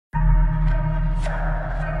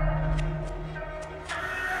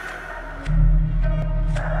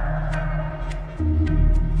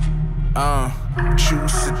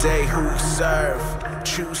Choose today who you serve.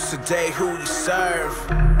 Choose today who you serve.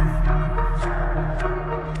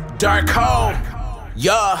 Darko,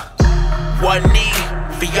 yeah. One knee,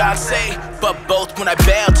 fiance, but both when I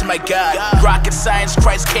bow to my God. Rocket science,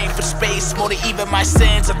 Christ came for space. More than even my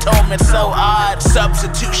sins, atonement so odd.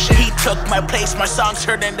 Substitution, he took my place. My songs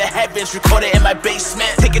heard in the heavens, recorded in my basement.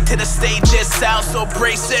 Take it to the stage, it sounds so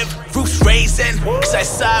abrasive. Roofs raising, cause I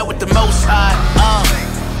side with the Most High.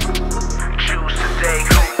 Choose today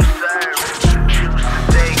who you serve. Choose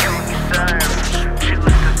today who you serve. Choose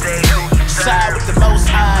today who you serve. Side with the Most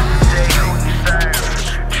High. Today who you serve.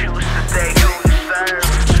 Choose today who you serve.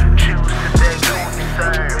 Choose today who you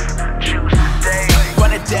serve. Choose today.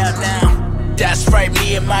 Run it down now. That's right,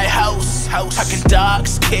 me in my house. Talking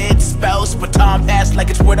dogs, kids, spouse, but Tom passed like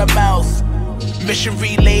it's word of mouth. Mission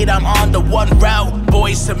relayed, I'm on the one route.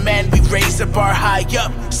 Boys and men, we raise the bar high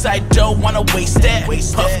up. Side don't wanna waste that.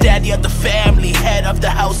 Puff daddy of the family, head of the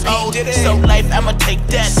household. So life, I'ma take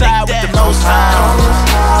that. Side with the Most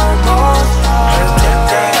High.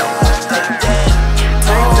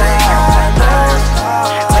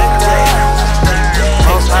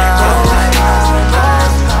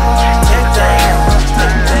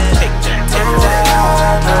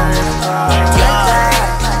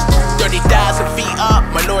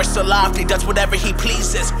 So lofty, does whatever he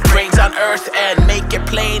pleases. Reigns on earth and make it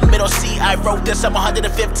plain. Middle C, I wrote this. I'm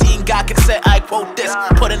 115, God consent, I quote this.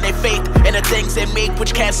 Putting their faith in the things they make,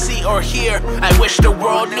 which can't see or hear. I wish the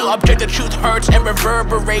world knew. Objective truth hurts and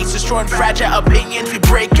reverberates, destroying fragile opinions. We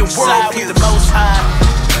break your world with the Most High.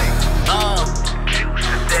 Choose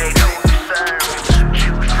today who you serve.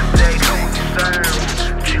 Choose today who you serve.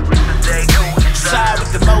 Choose today who you serve. Side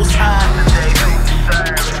with the Most High. Today who you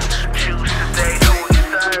serve. Choose today who you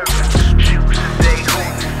serve. Choose today who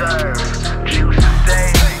you serve. Choose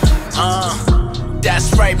today. That's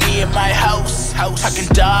right, me in my house. Talking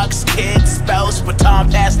dogs, kids, spouse, but Tom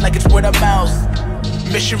passed like it's word of mouth.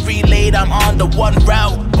 Mission relayed, I'm on the one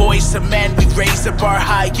route. Boys and men, we raise the bar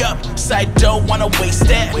high up. Side don't wanna waste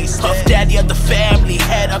that. Puff daddy of the family,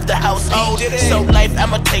 head of the household. So life,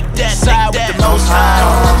 I'ma take that. Side with the Most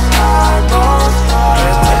High.